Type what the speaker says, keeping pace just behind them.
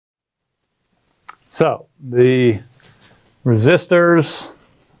So the resistors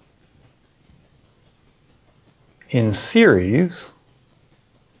in series,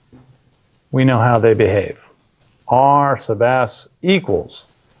 we know how they behave. R sub S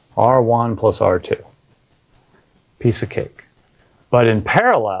equals R1 plus R2. Piece of cake. But in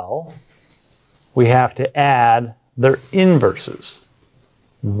parallel, we have to add their inverses.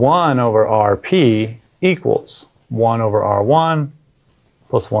 1 over Rp equals 1 over R1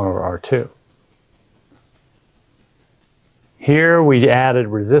 plus 1 over R2. Here we added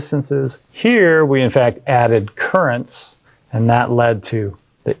resistances. Here we in fact added currents, and that led to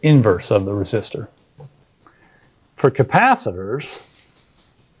the inverse of the resistor. For capacitors,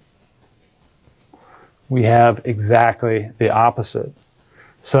 we have exactly the opposite.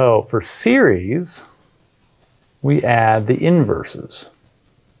 So for series, we add the inverses.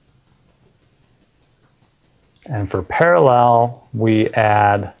 And for parallel, we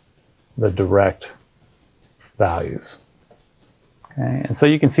add the direct values. Okay, and so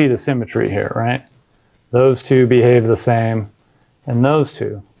you can see the symmetry here, right? Those two behave the same, and those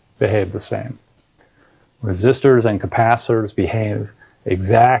two behave the same. Resistors and capacitors behave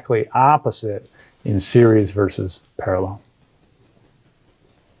exactly opposite in series versus parallel.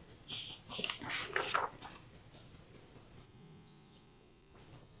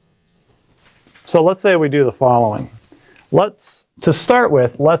 So let's say we do the following. To start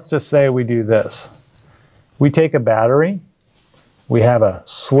with, let's just say we do this. We take a battery, we have a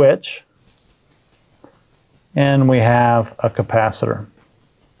switch, and we have a capacitor.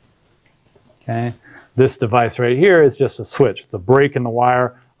 Okay? This device right here is just a switch. It's a break in the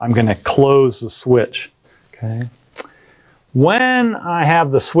wire. I'm going to close the switch. Okay? When I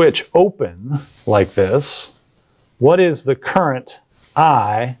have the switch open like this, what is the current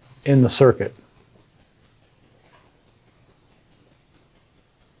I in the circuit?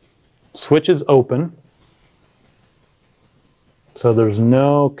 Switch is open, so there's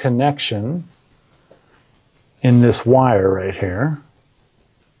no connection in this wire right here.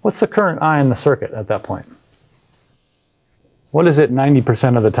 What's the current I in the circuit at that point? What is it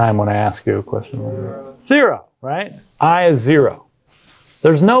 90% of the time when I ask you a question? Zero, right? I is 0.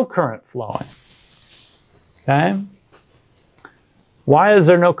 There's no current flowing. Okay? Why is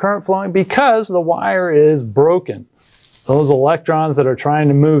there no current flowing? Because the wire is broken. Those electrons that are trying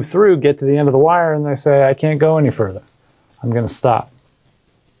to move through get to the end of the wire and they say, I can't go any further. I'm going to stop.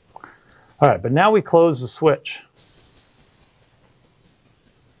 All right, but now we close the switch.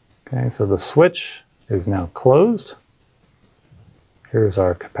 Okay, so the switch is now closed. Here's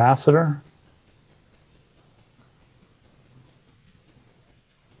our capacitor.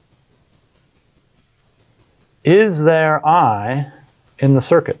 Is there I in the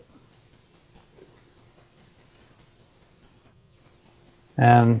circuit?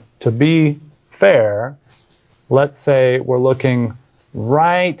 And to be fair, let's say we're looking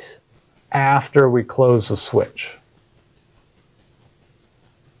right after we close the switch.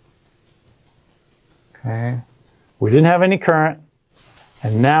 Okay, we didn't have any current,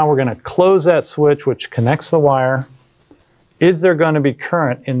 and now we're going to close that switch which connects the wire. Is there going to be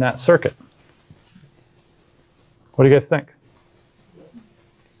current in that circuit? What do you guys think?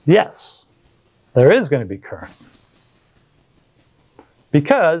 Yes, there is going to be current,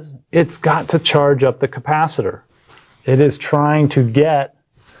 because it's got to charge up the capacitor. It is trying to get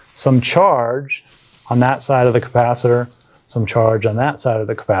some charge on that side of the capacitor, some charge on that side of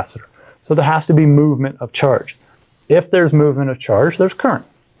the capacitor. So there has to be movement of charge. If there's movement of charge, there's current.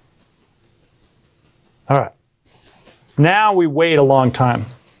 All right. Now we wait a long time.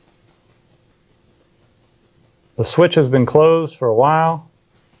 The switch has been closed for a while.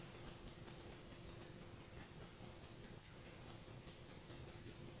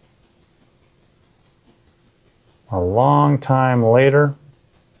 A long time later.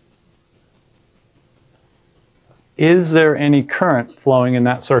 Is there any current flowing in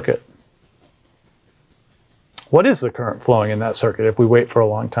that circuit? What is the current flowing in that circuit if we wait for a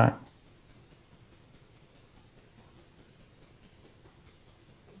long time?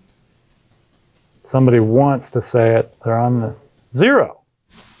 Somebody wants to say it. They're on the 0.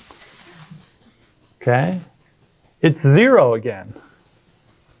 Okay? It's 0 again.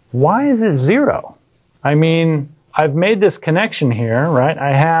 Why is it 0? I mean, I've made this connection here, right?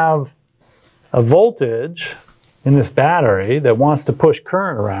 I have a voltage in this battery that wants to push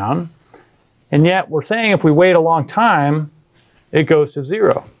current around, and yet we're saying if we wait a long time, it goes to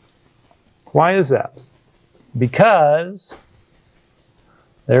 0. Why is that? Because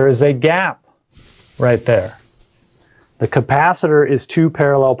there is a gap right there. The capacitor is 2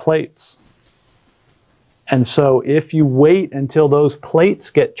 parallel plates. And so if you wait until those plates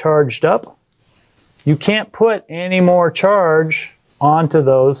get charged up, you can't put any more charge onto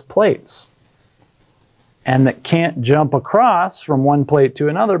those plates. And that can't jump across from one plate to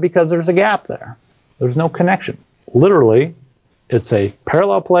another because there's a gap there. There's no connection. Literally, it's a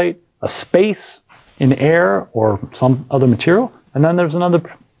parallel plate, a space in air or some other material, and then there's another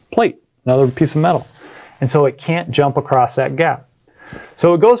plate, another piece of metal. And so it can't jump across that gap.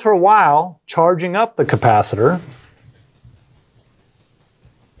 So it goes for a while charging up the capacitor,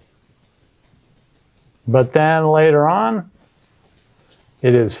 but then later on,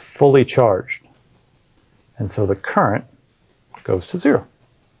 it is fully charged. And so the current goes to 0.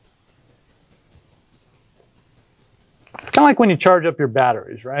 It's kind of like when you charge up your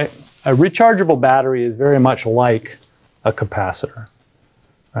batteries, right? A rechargeable battery is very much like a capacitor,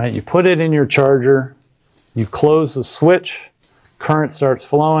 right? You put it in your charger, you close the switch, current starts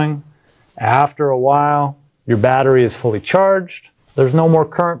flowing. After a while, your battery is fully charged. There's no more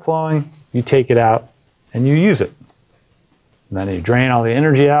current flowing. You take it out and you use it. And then you drain all the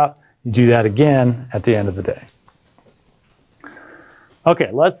energy out. You do that again at the end of the day.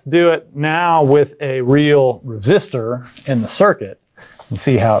 Okay, let's do it now with a real resistor in the circuit and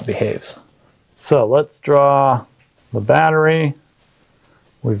see how it behaves. So let's draw the battery.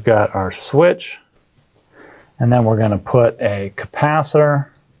 We've got our switch, and then we're going to put a capacitor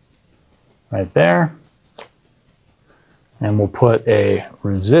right there, and we'll put a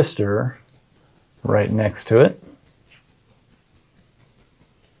resistor right next to it.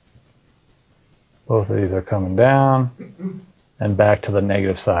 Both of these are coming down and back to the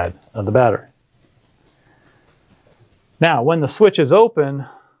negative side of the battery. Now, when the switch is open,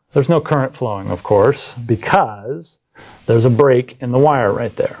 there's no current flowing, of course, because there's a break in the wire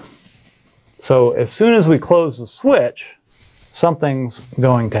right there. So as soon as we close the switch, something's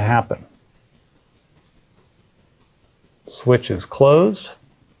going to happen. Switch is closed.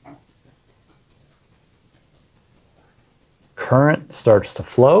 Current starts to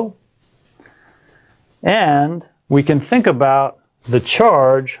flow. And we can think about the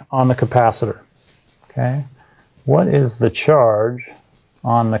charge on the capacitor. Okay? What is the charge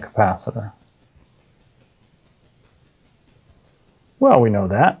on the capacitor? Well, we know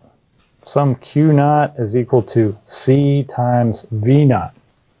that. Some Q naught is equal to C times V naught.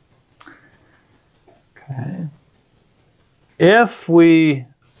 Okay. If we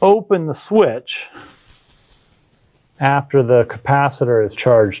open the switch after the capacitor is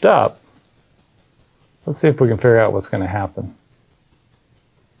charged up, let's see if we can figure out what's going to happen.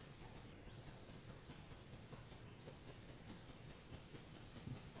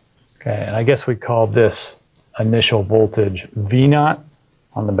 Okay, and I guess we call this initial voltage V naught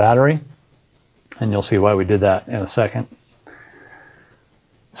on the battery, and you'll see why we did that in a second.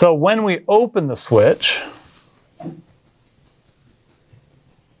 So when we open the switch,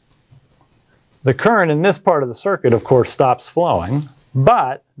 the current in this part of the circuit, of course, stops flowing,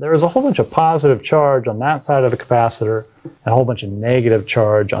 but there is a whole bunch of positive charge on that side of the capacitor and a whole bunch of negative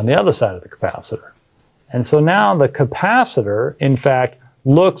charge on the other side of the capacitor. And so now the capacitor, in fact,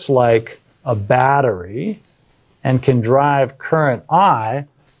 looks like a battery and can drive current I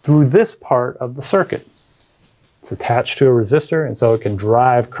through this part of the circuit. It's attached to a resistor, and so it can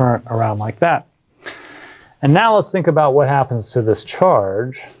drive current around like that. And now let's think about what happens to this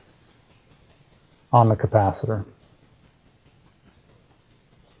charge on the capacitor.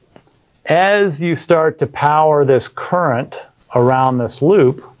 As you start to power this current around this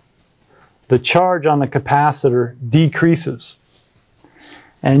loop, the charge on the capacitor decreases.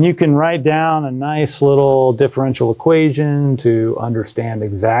 And you can write down a nice little differential equation to understand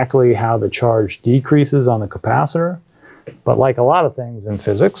exactly how the charge decreases on the capacitor. But like a lot of things in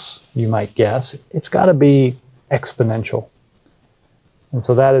physics, you might guess, it's got to be exponential. And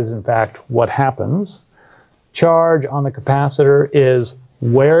so that is, in fact, what happens. Charge on the capacitor is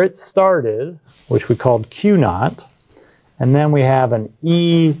where it started, which we called Q naught, and then we have an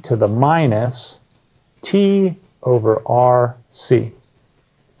e to the minus T over RC.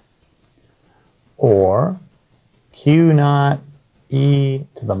 Or Q naught e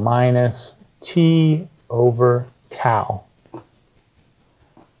to the minus T over tau.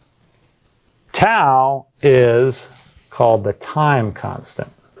 Tau is called the time constant.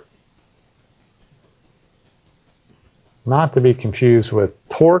 Not to be confused with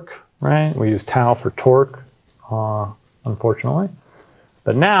torque, right? We use tau for torque, unfortunately.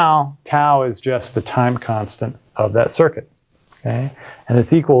 But now, tau is just the time constant of that circuit, okay? And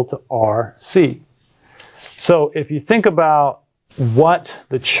it's equal to RC. So if you think about what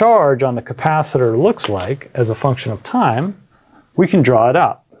the charge on the capacitor looks like as a function of time, we can draw it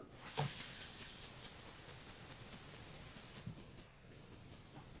out.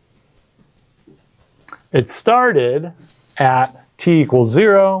 It started at t equals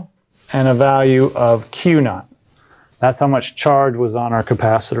 0 and a value of Q naught. That's how much charge was on our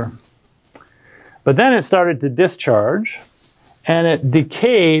capacitor. But then it started to discharge, and it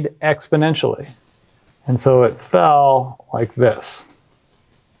decayed exponentially. And so it fell like this.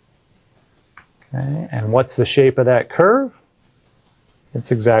 Okay, and what's the shape of that curve?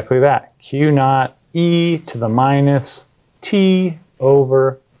 It's exactly that. Q naught e to the minus t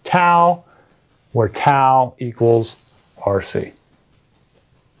over tau, where tau equals RC.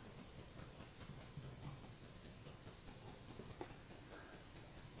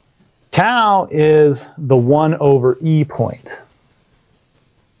 Tau is the 1 over e point.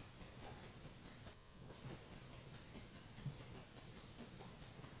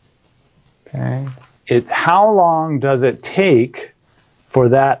 Okay. It's how long does it take for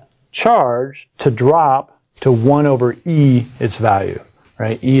that charge to drop to 1 over e its value,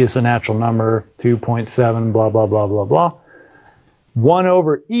 right? E is a natural number, 2.7, blah, blah, blah, blah, blah. 1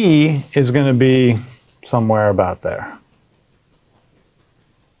 over e is going to be somewhere about there.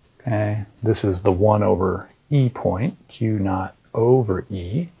 Okay, this is the 1 over e point, Q naught over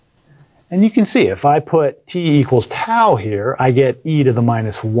e. And you can see if I put t equals tau here, I get e to the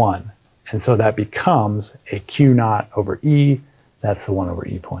minus 1. And so that becomes a Q naught over E. That's the 1 over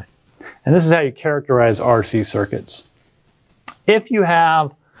E point. And this is how you characterize RC circuits. If you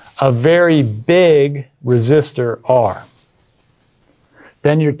have a very big resistor R,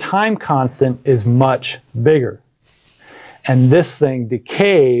 then your time constant is much bigger. And this thing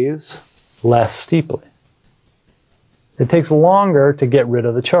decays less steeply. It takes longer to get rid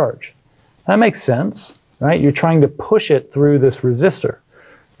of the charge. That makes sense, right? You're trying to push it through this resistor,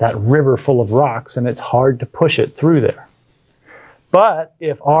 that river full of rocks, and it's hard to push it through there. But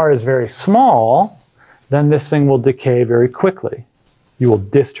if R is very small, then this thing will decay very quickly. You will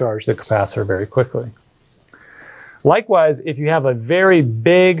discharge the capacitor very quickly. Likewise, if you have a very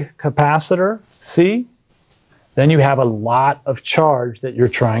big capacitor, C, then you have a lot of charge that you're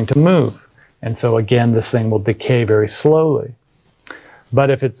trying to move. And so again, this thing will decay very slowly. But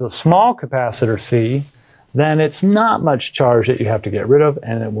if it's a small capacitor C, then it's not much charge that you have to get rid of,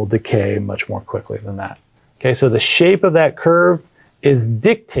 and it will decay much more quickly than that. Okay, so the shape of that curve is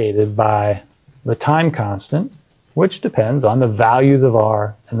dictated by the time constant, which depends on the values of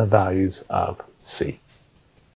R and the values of C.